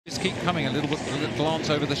Just keep coming a little glance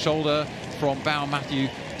over the shoulder from Bao Matthew,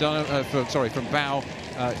 from Bao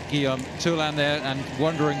Guillaume Toulan there, and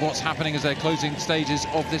wondering what's happening as they're closing stages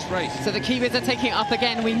of this race. So the Kiwis are taking it up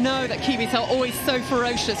again. We know that Kiwis are always so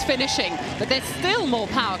ferocious finishing, but there's still more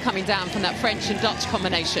power coming down from that French and Dutch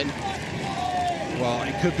combination. Well,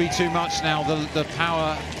 it could be too much now, the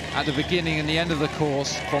power at the beginning and the end of the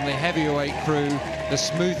course from the heavyweight crew, the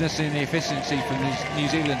smoothness and the efficiency from New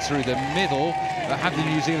Zealand through the middle. But have the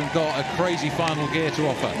New Zealand got a crazy final gear to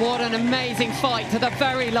offer? What an amazing fight to the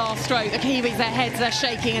very last stroke. The Kiwis, their heads are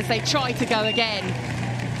shaking as they try to go again.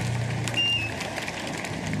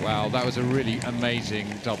 Wow, that was a really amazing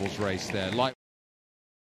doubles race there.